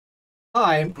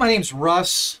Hi, my name's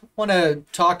Russ. I want to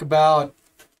talk about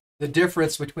the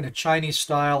difference between a Chinese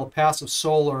style, a passive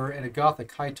solar, and a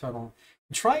Gothic high tunnel,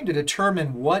 and trying to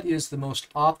determine what is the most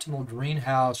optimal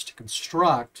greenhouse to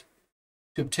construct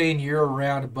to obtain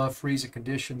year-round above freezing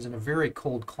conditions in a very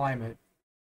cold climate.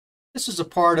 This is a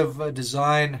part of a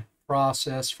design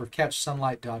process for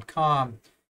catchsunlight.com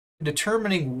in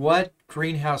determining what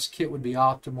greenhouse kit would be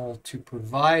optimal to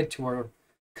provide to our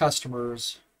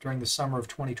customers during the summer of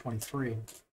 2023.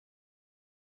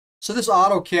 So this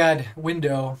AutoCAD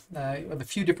window of a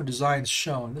few different designs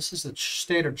shown. This is the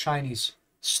standard Chinese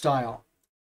style.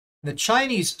 The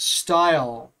Chinese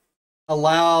style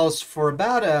allows for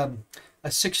about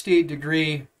a 68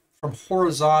 degree from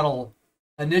horizontal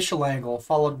initial angle,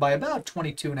 followed by about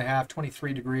 22.5,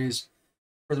 23 degrees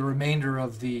for the remainder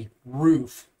of the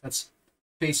roof that's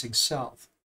facing south.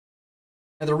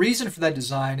 Now the reason for that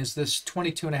design is this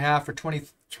 22.5 or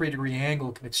 23 degree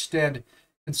angle can extend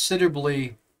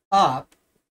considerably up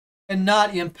and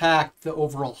not impact the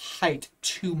overall height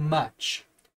too much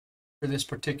for this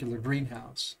particular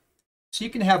greenhouse. So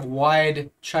you can have wide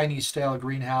Chinese style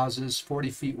greenhouses, 40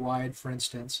 feet wide for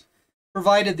instance,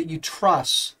 provided that you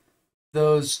truss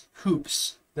those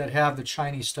hoops that have the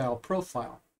Chinese style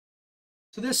profile.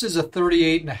 So this is a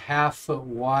 38.5 foot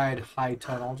wide high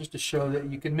tunnel, just to show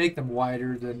that you can make them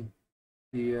wider than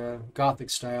the Gothic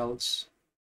style that's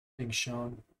being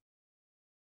shown.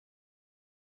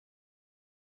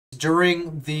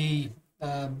 During the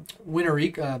winter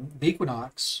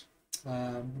equinox,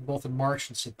 both in March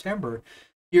and September,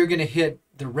 you're going to hit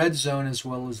the red zone as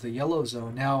well as the yellow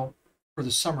zone. Now, for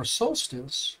the summer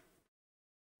solstice,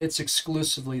 it's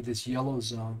exclusively this yellow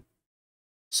zone.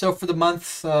 So for the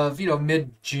month of,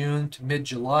 mid-June to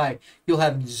mid-July, you'll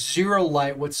have zero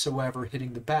light whatsoever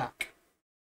hitting the back.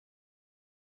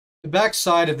 The back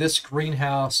side of this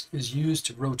greenhouse is used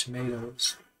to grow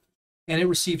tomatoes, and it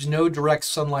receives no direct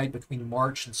sunlight between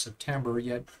March and September,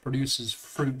 yet produces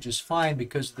fruit just fine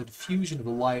because of the diffusion of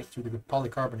the light through the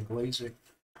polycarbonate glazing.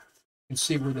 You can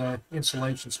see where the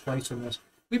insulation is placed in this.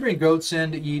 We bring goats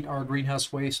in to eat our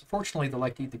greenhouse waste. Unfortunately, they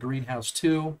like to eat the greenhouse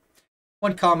too.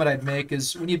 One comment I'd make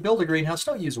is when you build a greenhouse,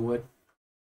 don't use wood.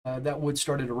 That wood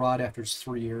started to rot after just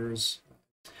 3 years.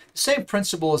 The same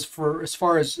principle as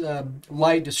far as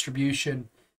light distribution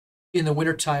in the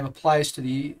wintertime applies to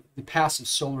the passive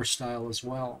solar style as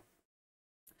well.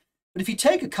 But if you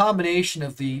take a combination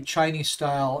of the Chinese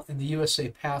style and the USA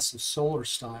passive solar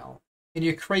style, and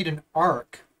you create an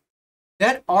arc,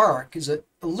 that arc is a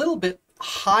little bit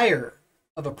higher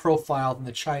of a profile than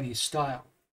the Chinese style.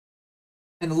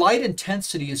 And light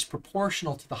intensity is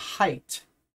proportional to the height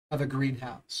of a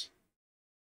greenhouse.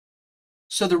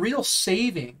 So the real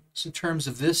savings in terms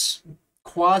of this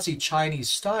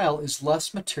quasi-Chinese style is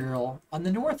less material on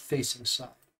the north-facing side.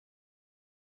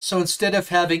 So instead of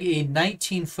having a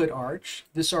 19-foot arch,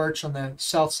 this arch on the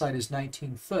south side is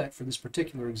 19 foot for this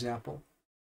particular example,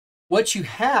 what you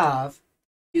have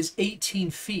is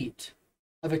 18 feet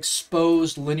of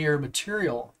exposed linear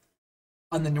material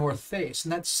on the north face,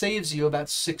 and that saves you about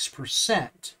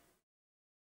 6%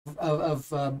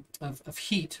 of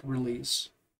heat release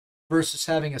versus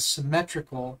having a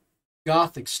symmetrical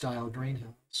Gothic style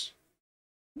greenhouse.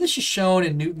 This is shown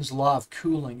in Newton's law of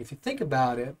cooling. If you think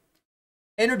about it,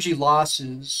 energy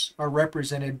losses are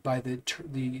represented by the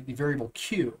variable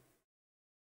Q.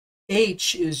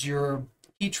 H is your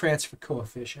heat transfer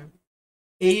coefficient.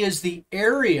 A is the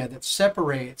area that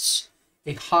separates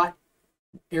a hot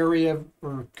area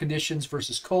or conditions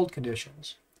versus cold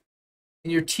conditions.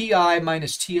 And your Ti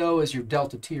minus To is your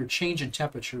delta T, or change in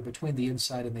temperature between the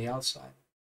inside and the outside.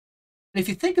 And if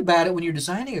you think about it, when you're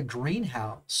designing a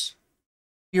greenhouse,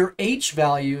 your H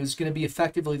value is going to be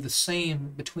effectively the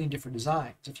same between different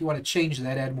designs. If you want to change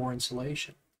that, add more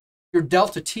insulation. Your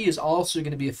delta T is also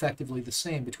going to be effectively the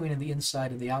same between the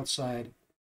inside and the outside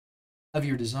of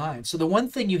your design. So the one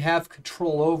thing you have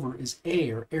control over is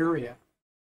A, or area.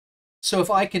 So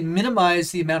if I can minimize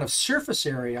the amount of surface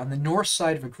area on the north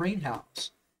side of a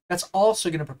greenhouse, that's also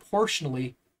going to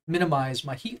proportionally minimize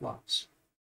my heat loss.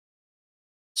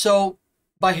 So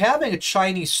by having a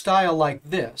Chinese style like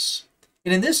this,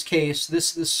 and in this case,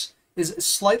 this is a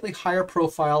slightly higher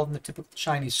profile than the typical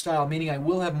Chinese style, meaning I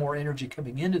will have more energy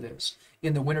coming into this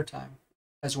in the wintertime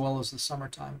as well as the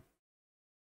summertime.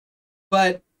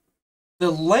 But the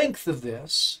length of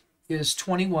this is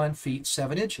 21 feet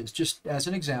 7 inches, just as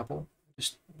an example.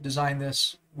 Just design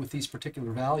this with these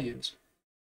particular values.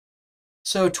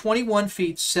 So 21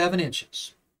 feet 7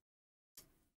 inches.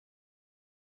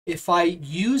 If I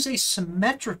use a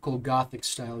symmetrical Gothic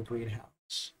style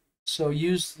greenhouse, so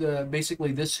use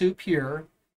basically this hoop here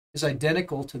is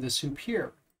identical to this hoop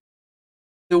here.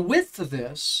 The width of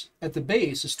this at the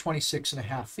base is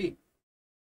 26.5 feet.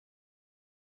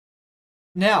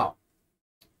 Now,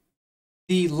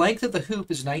 the length of the hoop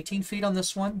is 19 feet on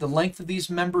this one. The length of these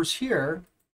members here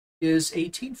is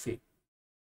 18 feet.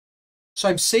 So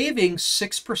I'm saving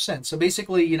 6%. So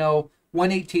basically,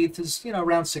 1/18 is,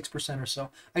 around 6% or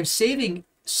so. I'm saving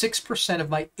 6% of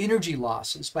my energy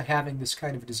losses by having this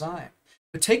kind of design.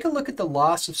 But take a look at the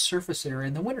loss of surface area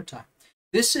in the wintertime.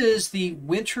 This is the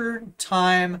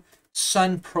wintertime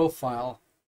sun profile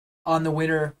on the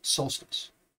winter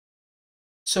solstice.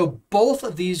 So both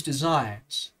of these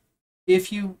designs,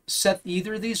 if you set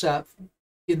either of these up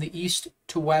in the east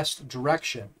to west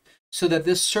direction, so that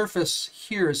this surface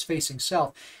here is facing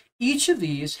south, each of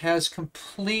these has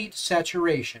complete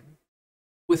saturation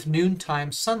with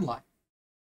noontime sunlight.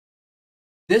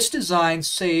 This design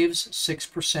saves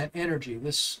 6% energy.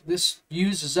 This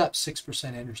uses up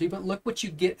 6% energy, but look what you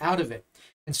get out of it.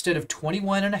 Instead of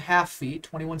 21.5 feet,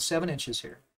 21.7 inches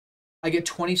here, I get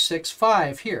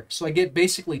 26.5 here. So I get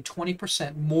basically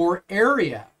 20% more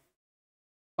area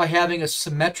by having a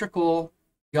symmetrical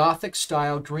Gothic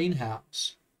style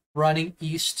greenhouse running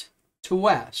east to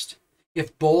west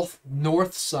if both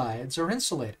north sides are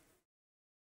insulated.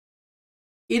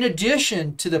 In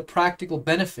addition to the practical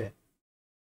benefit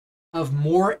of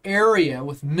more area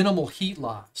with minimal heat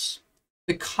loss,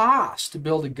 the cost to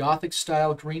build a Gothic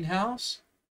style greenhouse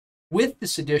with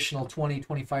this additional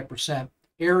 20-25%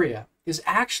 area is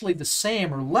actually the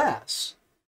same or less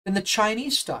than the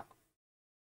Chinese style.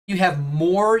 You have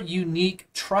more unique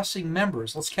trussing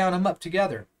members. Let's count them up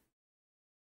together.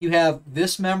 You have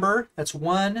this member, that's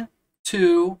 1,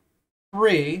 2,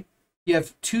 3. You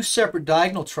have 2 separate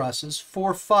diagonal trusses,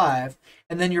 4, 5,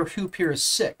 and then your hoop here is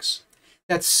 6.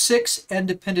 That's 6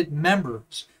 independent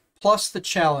members, plus the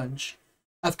challenge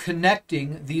of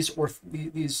connecting these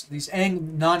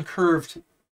non-curved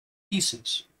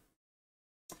pieces.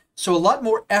 So a lot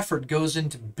more effort goes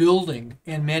into building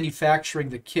and manufacturing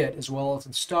the kit as well as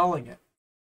installing it.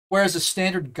 Whereas a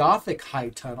standard Gothic high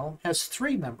tunnel has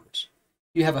 3 members.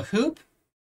 You have a hoop,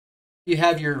 you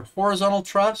have your horizontal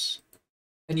truss,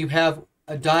 and you have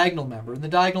a diagonal member, and the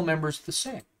diagonal member is the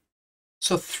same.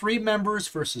 So 3 members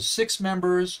versus 6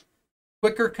 members,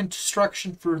 quicker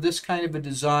construction for this kind of a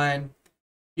design.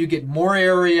 You get more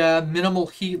area, minimal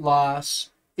heat loss.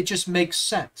 It just makes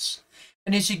sense.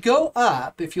 And as you go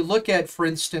up, if you look at, for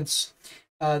instance,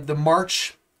 the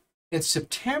March and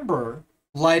September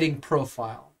lighting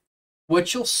profile,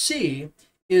 what you'll see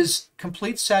is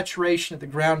complete saturation at the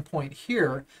ground point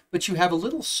here, but you have a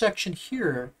little section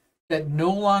here that no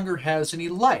longer has any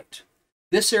light.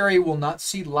 This area will not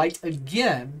see light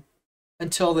again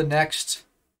until the next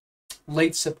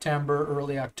late September,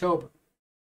 early October.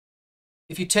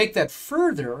 If you take that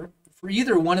further, for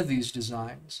either one of these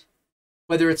designs,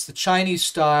 whether it's the Chinese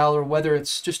style or whether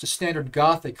it's just a standard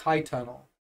Gothic high tunnel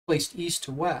placed east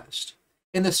to west,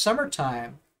 in the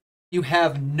summertime, you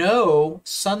have no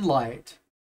sunlight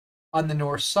on the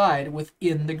north side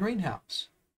within the greenhouse.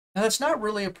 Now that's not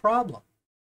really a problem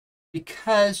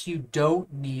because you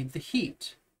don't need the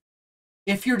heat.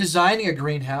 If you're designing a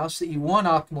greenhouse that you want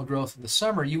optimal growth in the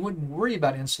summer, you wouldn't worry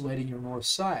about insulating your north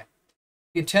side.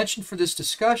 The intention for this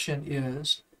discussion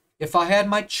is, if I had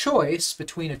my choice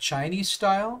between a Chinese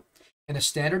style and a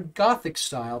standard Gothic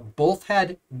style, both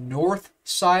had north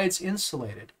sides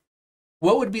insulated,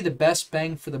 what would be the best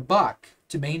bang for the buck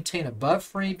to maintain above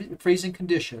freezing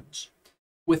conditions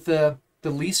with the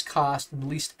least cost and the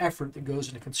least effort that goes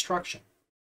into construction?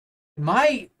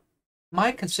 My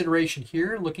consideration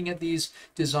here, looking at these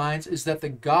designs, is that the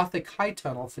Gothic high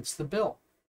tunnel fits the bill.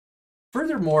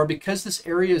 Furthermore, because this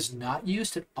area is not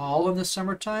used at all in the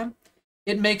summertime,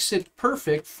 it makes it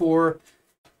perfect for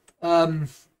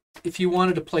if you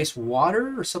wanted to place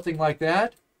water or something like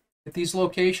that at these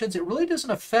locations. It really doesn't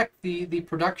affect the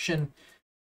production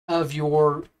of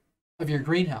your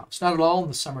greenhouse, not at all in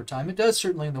the summertime. It does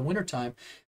certainly in the wintertime,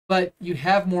 but you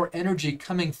have more energy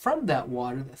coming from that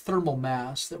water, the thermal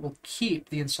mass that will keep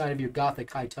the inside of your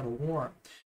Gothic high tunnel warm.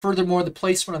 Furthermore, the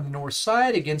placement on the north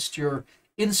side against your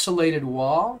insulated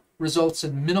wall results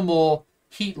in minimal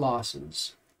heat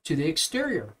losses to the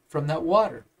exterior from that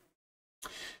water.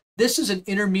 This is an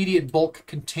intermediate bulk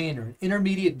container. An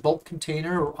intermediate bulk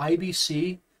container, or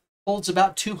IBC, holds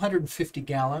about 250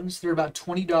 gallons. They're about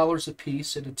 $20 a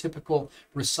piece at a typical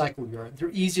recycle yard. They're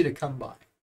easy to come by.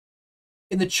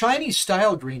 In the Chinese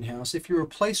style greenhouse, if you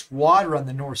replace water on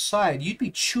the north side, you'd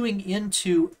be chewing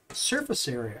into surface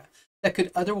area that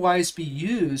could otherwise be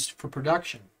used for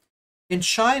production. In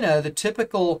China, the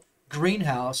typical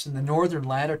greenhouse in the northern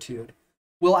latitude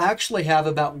will actually have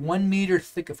about 1 meter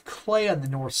thick of clay on the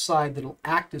north side that will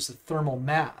act as the thermal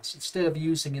mass instead of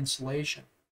using insulation.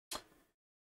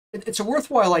 It's a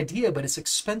worthwhile idea, but it's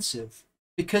expensive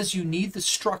because you need the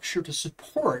structure to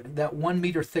support that 1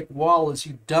 meter thick wall as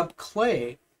you dump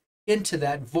clay into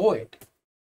that void.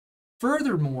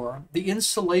 Furthermore, the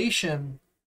insulation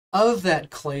of that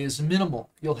clay is minimal.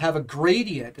 You'll have a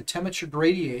gradient, a temperature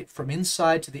gradient from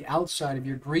inside to the outside of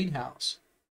your greenhouse.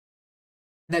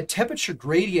 And that temperature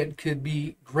gradient could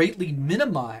be greatly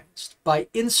minimized by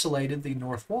insulating the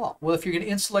north wall. Well, if you're going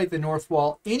to insulate the north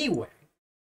wall anyway,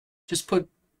 just put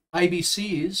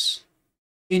IBCs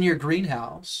in your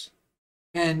greenhouse,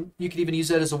 and you can even use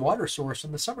that as a water source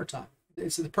in the summertime.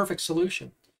 It's the perfect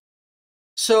solution.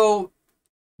 So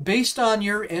based on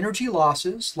your energy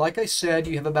losses, like I said,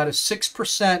 you have about a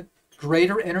 6%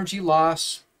 greater energy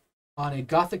loss on a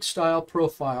Gothic style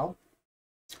profile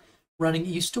running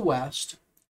east to west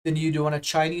than you do on a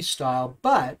Chinese style,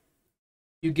 but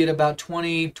you get about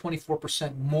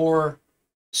 24% more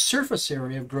surface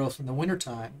area of growth in the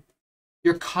wintertime.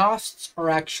 Your costs are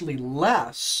actually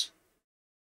less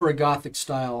for a Gothic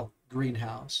style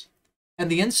greenhouse, and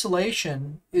the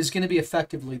insulation is going to be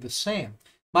effectively the same.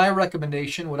 My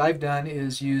recommendation, what I've done,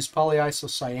 is use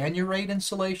polyisocyanurate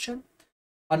insulation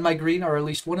on my green, or at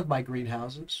least one of my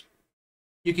greenhouses.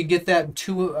 You can get that in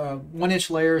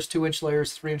 1-inch layers, 2-inch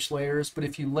layers, 3-inch layers, but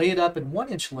if you lay it up in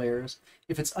 1-inch layers,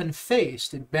 if it's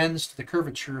unfaced, it bends to the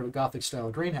curvature of a Gothic style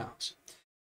greenhouse.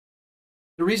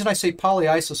 The reason I say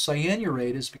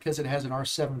polyisocyanurate is because it has an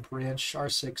R7 per inch,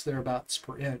 R6 thereabouts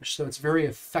per inch, so it's very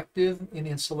effective in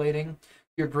insulating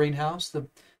your greenhouse. The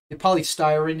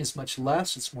polystyrene is much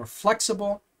less, it's more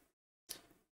flexible.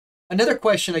 Another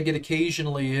question I get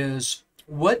occasionally is,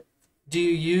 what do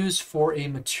you use for a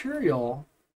material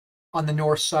on the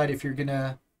north side if you're going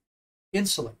to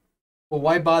insulate? Well,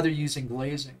 why bother using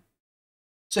glazing?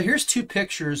 So here's two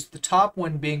pictures, the top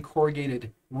one being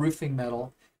corrugated roofing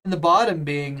metal, and the bottom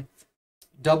being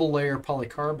double layer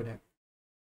polycarbonate.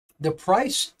 The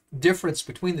price difference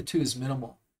between the two is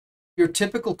minimal. Your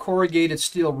typical corrugated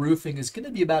steel roofing is going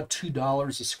to be about $2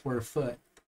 a square foot,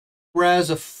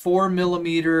 whereas a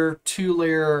 4mm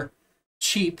 2-layer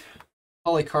cheap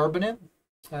polycarbonate,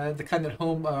 the kind that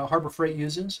Harbor Freight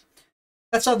uses,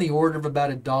 that's on the order of about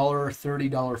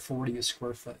 $1.30, $1.40 a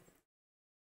square foot.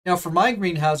 Now for my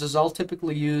greenhouses, I'll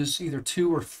typically use either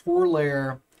 2 or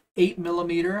 4-layer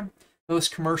 8mm.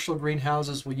 Most commercial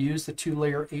greenhouses will use the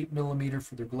 2-layer 8mm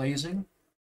for their glazing.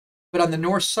 But on the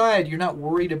north side, you're not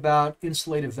worried about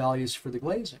insulative values for the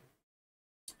glazing.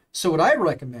 So what I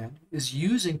recommend is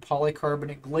using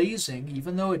polycarbonate glazing,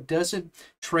 even though it doesn't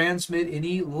transmit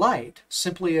any light,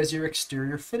 simply as your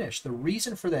exterior finish. The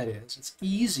reason for that is it's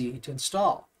easy to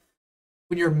install.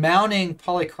 When you're mounting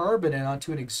polycarbonate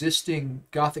onto an existing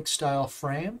Gothic style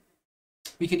frame,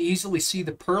 you can easily see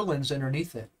the purlins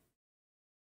underneath it.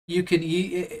 You can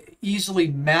easily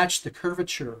match the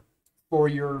curvature for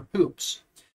your hoops.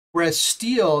 Whereas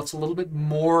steel, it's a little bit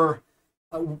more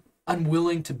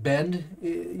unwilling to bend.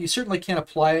 You certainly can't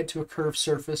apply it to a curved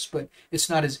surface, but it's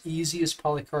not as easy as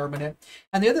polycarbonate.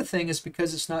 And the other thing is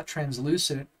because it's not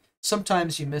translucent,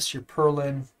 sometimes you miss your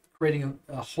purlin, creating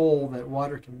a hole that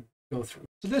water can go through.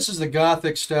 So this is the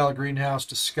Gothic style greenhouse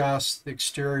discussed, the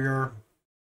exterior,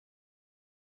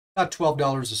 about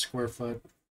 $12 a square foot.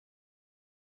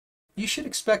 You should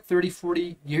expect 30,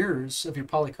 40 years of your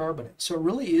polycarbonate. So it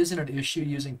really isn't an issue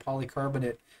using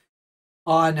polycarbonate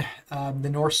on the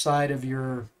north side of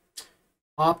your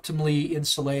optimally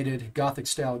insulated Gothic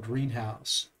style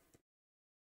greenhouse.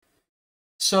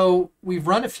 So we've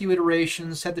run a few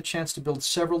iterations, had the chance to build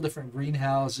several different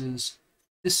greenhouses.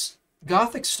 This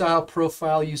Gothic style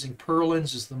profile using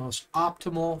purlins is the most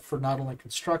optimal for not only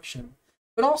construction,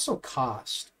 but also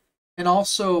cost, and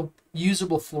also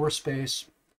usable floor space,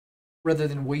 rather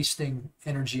than wasting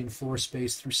energy and floor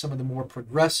space through some of the more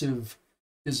progressive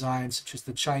designs, such as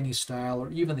the Chinese style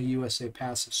or even the USA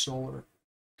Passive Solar.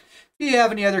 If you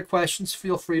have any other questions,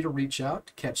 feel free to reach out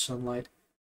to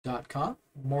catchsunlight.com.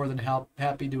 More than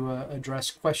happy to address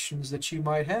questions that you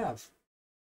might have.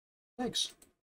 Thanks.